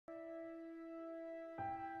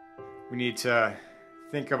We need to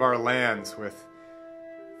think of our lands with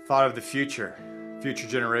thought of the future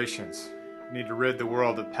generations. We need to rid the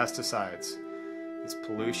world of pesticides, this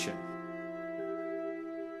pollution.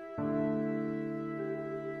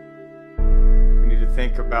 We need to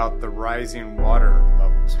think about the rising water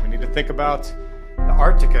levels. We need to think about the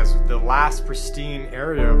Arctic as the last pristine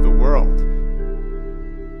area of the world.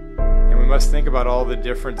 And we must think about all the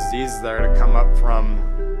different diseases that are going to come up from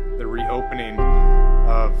the reopening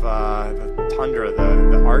of the tundra,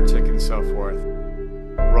 the Arctic and so forth.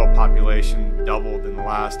 The world population doubled in the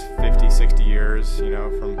last 50, 60 years,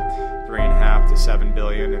 from 3.5 to 7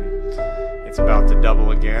 billion, and it's about to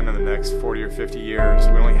double again in the next 40 or 50 years.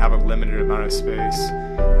 We only have a limited amount of space,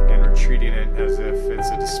 and we're treating it as if it's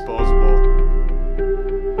a disposable.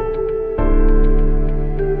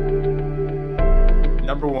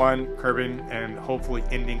 Number one, curbing and hopefully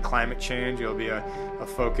ending climate change. It'll be a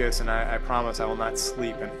focus, and I promise I will not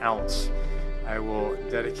sleep an ounce. I will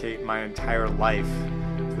dedicate my entire life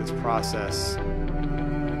to this process.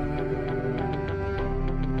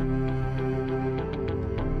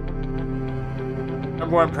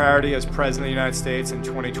 Number one priority as President of the United States in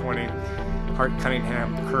 2020, Hart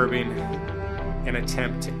Cunningham, curbing an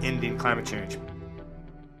attempt to ending climate change.